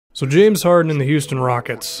So James Harden and the Houston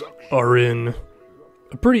Rockets are in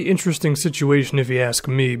a pretty interesting situation if you ask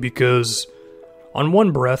me, because on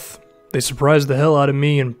one breath, they surprised the hell out of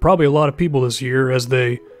me and probably a lot of people this year as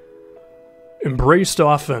they embraced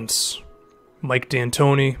offense. Mike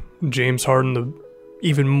D'Antoni, James Harden,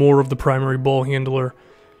 even more of the primary ball handler.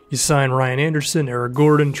 You sign Ryan Anderson, Eric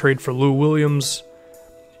Gordon, trade for Lou Williams.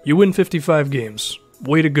 You win 55 games.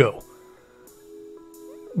 Way to go.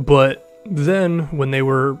 But then, when they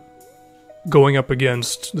were going up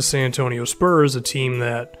against the San Antonio Spurs, a team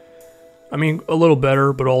that, I mean, a little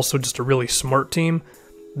better, but also just a really smart team,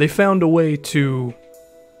 they found a way to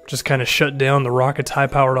just kind of shut down the Rockets'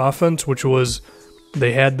 high-powered offense, which was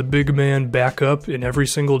they had the big man back up in every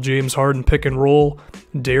single James Harden pick and roll,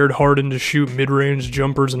 dared Harden to shoot mid-range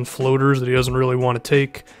jumpers and floaters that he doesn't really want to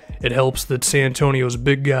take. It helps that San Antonio's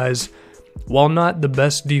big guys, while not the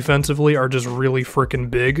best defensively, are just really freaking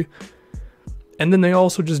big. And then they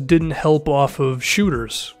also just didn't help off of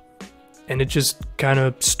shooters. And it just kind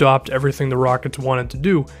of stopped everything the Rockets wanted to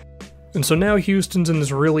do. And so now Houston's in this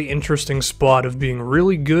really interesting spot of being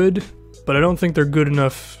really good, but I don't think they're good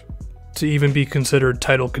enough to even be considered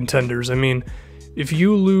title contenders. I mean, if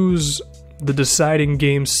you lose the deciding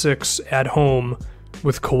Game 6 at home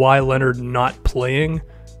with Kawhi Leonard not playing,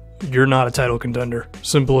 you're not a title contender.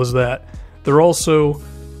 Simple as that. They're also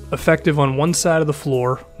effective on one side of the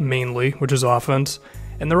floor, mainly, which is offense,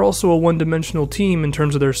 and they're also a one-dimensional team in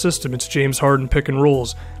terms of their system. It's James Harden pick and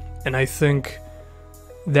rolls, and I think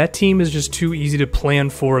that team is just too easy to plan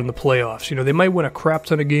for in the playoffs. You know, they might win a crap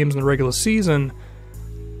ton of games in the regular season,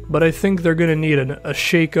 but I think they're going to need a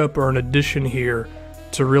shake-up or an addition here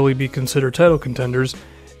to really be considered title contenders,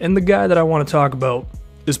 and the guy that I want to talk about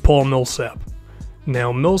is Paul Millsap.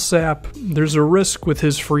 Now, Millsap, there's a risk with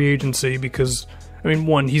his free agency because, I mean,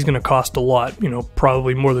 one, he's going to cost a lot, you know,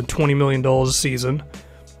 probably more than $20 million a season.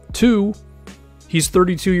 Two, he's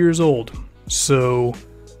 32 years old, so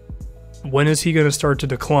when is he going to start to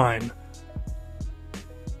decline?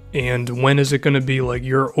 And when is it going to be like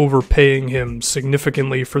you're overpaying him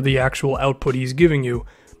significantly for the actual output he's giving you?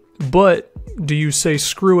 But do you say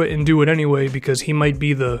screw it and do it anyway because he might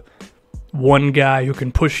be the one guy who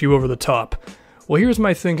can push you over the top? Well, here's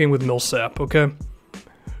my thinking with Millsap, okay?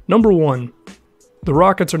 Number one, the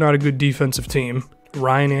Rockets are not a good defensive team.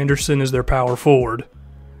 Ryan Anderson is their power forward.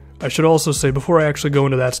 I should also say, before I actually go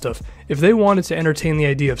into that stuff, if they wanted to entertain the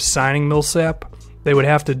idea of signing Millsap, they would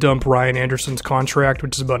have to dump Ryan Anderson's contract,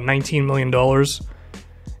 which is about $19 million.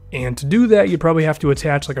 And to do that, you'd probably have to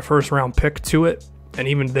attach like a first-round pick to it, and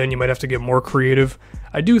even then you might have to get more creative.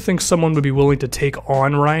 I do think someone would be willing to take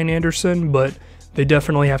on Ryan Anderson, but they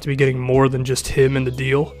definitely have to be getting more than just him in the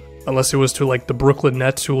deal, unless it was to like the Brooklyn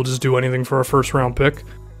Nets, who will just do anything for a first-round pick.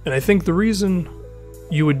 And I think the reason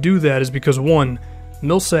you would do that is because, one,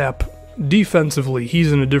 Millsap, defensively,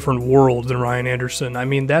 he's in a different world than Ryan Anderson. I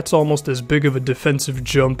mean, that's almost as big of a defensive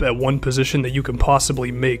jump at one position that you can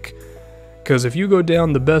possibly make. Because if you go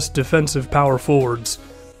down the best defensive power forwards,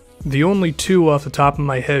 the only two off the top of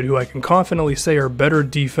my head who I can confidently say are better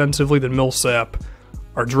defensively than Millsap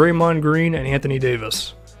are Draymond Green and Anthony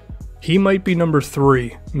Davis. He might be number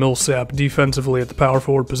 3, Millsap, defensively at the power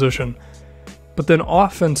forward position. But then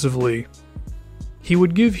offensively, he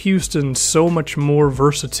would give Houston so much more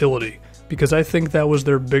versatility, because I think that was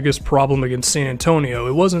their biggest problem against San Antonio.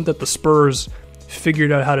 It wasn't that the Spurs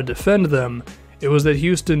figured out how to defend them, it was that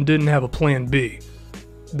Houston didn't have a plan B.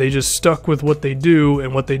 They just stuck with what they do,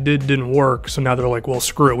 and what they did didn't work, so now they're like, well,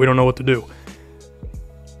 screw it, we don't know what to do.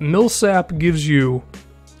 Millsap gives you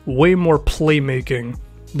way more playmaking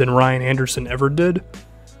than Ryan Anderson ever did,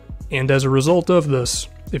 and as a result of this,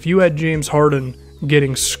 if you had James Harden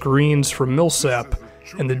getting screens from Millsap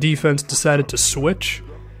and the defense decided to switch,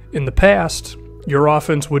 in the past, your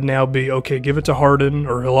offense would now be, okay, give it to Harden,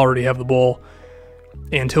 or he'll already have the ball,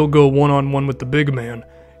 and he'll go one-on-one with the big man.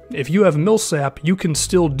 If you have Millsap, you can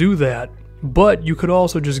still do that, but you could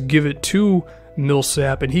also just give it to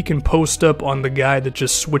Millsap and he can post up on the guy that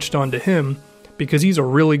just switched onto him, because he's a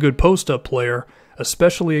really good post-up player,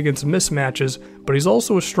 especially against mismatches, but he's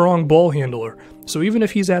also a strong ball handler. So even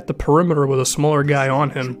if he's at the perimeter with a smaller guy on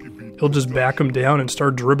him, he'll just back him down and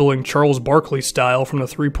start dribbling Charles Barkley style from the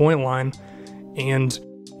three-point line, and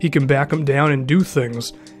he can back him down and do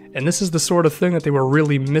things. And this is the sort of thing that they were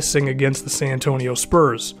really missing against the San Antonio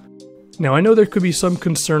Spurs. Now, I know there could be some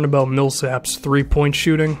concern about Millsap's three-point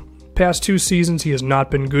shooting. Past 2 seasons, he has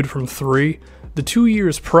not been good from 3. The 2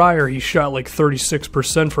 years prior, he shot like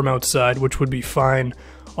 36% from outside, which would be fine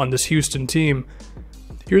on this Houston team.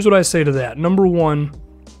 Here's what I say to that. Number one,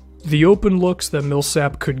 the open looks that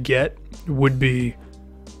Millsap could get would be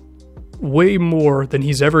way more than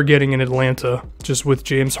he's ever getting in Atlanta, just with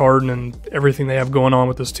James Harden and everything they have going on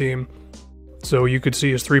with this team. So you could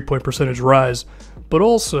see his three-point percentage rise. But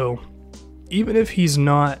also, even if he's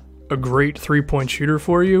not a great three-point shooter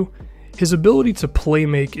for you, his ability to play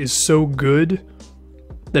make is so good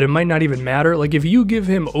that it might not even matter. Like, if you give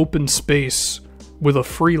him open space with a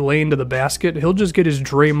free lane to the basket, he'll just get his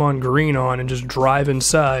Draymond Green on and just drive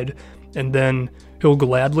inside, and then he'll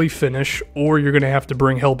gladly finish, or you're going to have to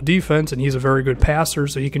bring help defense, and he's a very good passer,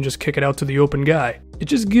 so he can just kick it out to the open guy. It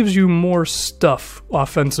just gives you more stuff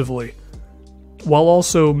offensively, while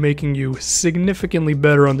also making you significantly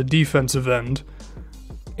better on the defensive end.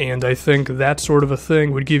 And I think that sort of a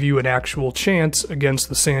thing would give you an actual chance against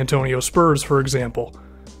the San Antonio Spurs, for example.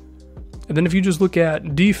 And then if you just look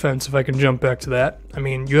at defense, if I can jump back to that, I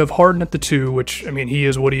mean, you have Harden at the 2, which, I mean, he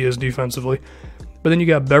is what he is defensively. But then you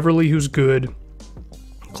got Beverly, who's good,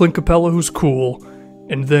 Clint Capella, who's cool,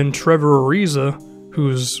 and then Trevor Ariza,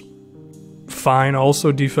 who's fine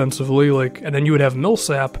also defensively. And then you would have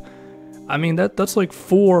Millsap. I mean, that's like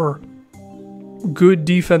 4 good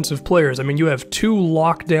defensive players. I mean, you have 2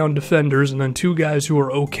 lockdown defenders and then 2 guys who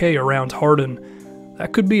are okay around Harden.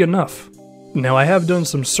 That could be enough. Now, I have done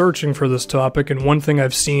some searching for this topic, and one thing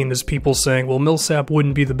I've seen is people saying, well, Millsap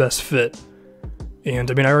wouldn't be the best fit.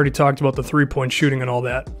 And, I mean, I already talked about the three-point shooting and all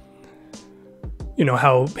that. You know,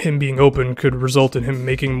 how him being open could result in him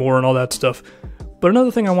making more and all that stuff. But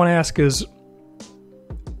another thing I want to ask is,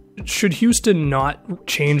 should Houston not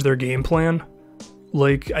change their game plan?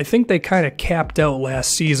 Like, I think they kind of capped out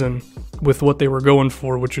last season with what they were going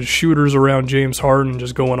for, which was shooters around James Harden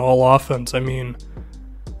just going all offense. I mean,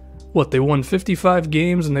 what, they won 55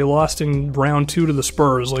 games and they lost in round 2 to the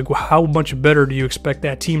Spurs. Like, how much better do you expect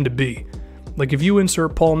that team to be? Like, if you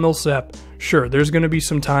insert Paul Millsap, sure, there's going to be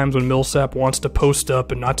some times when Millsap wants to post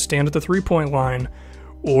up and not stand at the three-point line,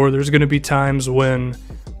 or there's going to be times when,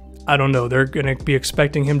 I don't know, they're going to be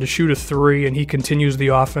expecting him to shoot a 3 and he continues the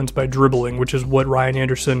offense by dribbling, which is what Ryan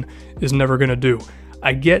Anderson is never going to do.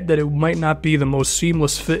 I get that it might not be the most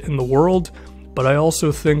seamless fit in the world, but I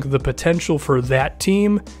also think the potential for that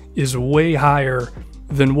team is way higher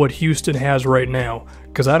than what Houston has right now,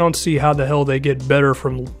 because I don't see how the hell they get better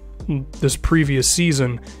from this previous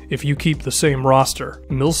season if you keep the same roster.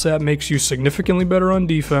 Millsap makes you significantly better on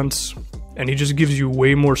defense, and he just gives you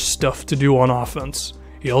way more stuff to do on offense.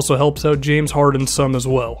 He also helps out James Harden some as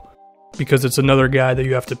well, because it's another guy that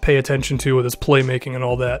you have to pay attention to with his playmaking and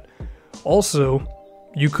all that. Also,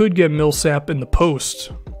 you could get Millsap in the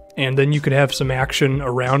post, and then you could have some action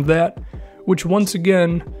around that, which once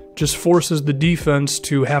again just forces the defense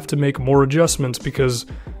to have to make more adjustments, because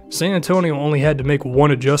San Antonio only had to make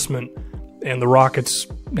one adjustment, and the Rockets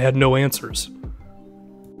had no answers.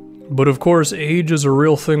 But of course, age is a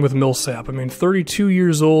real thing with Millsap. I mean, 32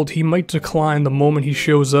 years old, he might decline the moment he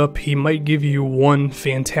shows up. He might give you 1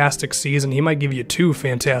 fantastic season. He might give you 2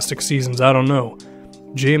 fantastic seasons, I don't know.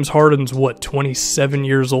 James Harden's, what, 27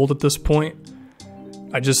 years old at this point?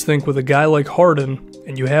 I just think with a guy like Harden,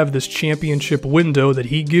 and you have this championship window that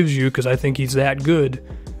he gives you, because I think he's that good,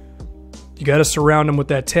 you got to surround him with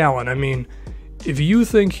that talent. I mean, if you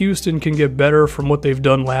think Houston can get better from what they've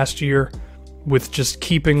done last year with just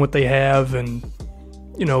keeping what they have, and,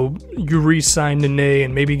 you know, you re-sign Nene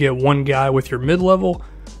and maybe get 1 guy with your mid-level,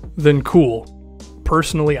 then cool.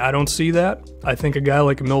 Personally, I don't see that. I think a guy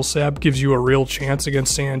like Millsap gives you a real chance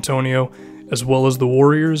against San Antonio as well as the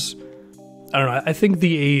Warriors. I don't know. I think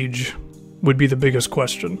the age would be the biggest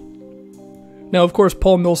question. Now, of course,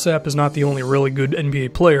 Paul Millsap is not the only really good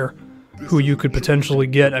NBA player who you could potentially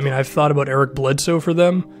get. I mean, I've thought about Eric Bledsoe for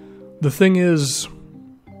them. The thing is,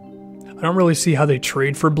 I don't really see how they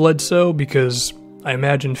trade for Bledsoe, because I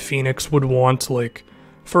imagine Phoenix would want, like,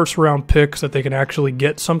 first-round picks that they can actually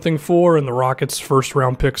get something for, and the Rockets'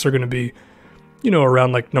 first-round picks are going to be, you know,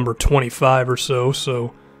 around, like, number 25 or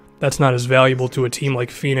so that's not as valuable to a team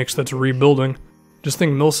like Phoenix that's rebuilding. Just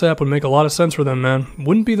think Millsap would make a lot of sense for them, man.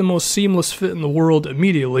 Wouldn't be the most seamless fit in the world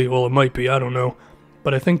immediately. Well, it might be, I don't know.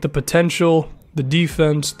 But I think the potential, the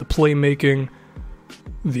defense, the playmaking,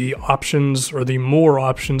 the options, or the more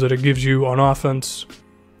options that it gives you on offense,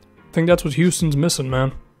 I think that's what Houston's missing,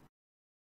 man.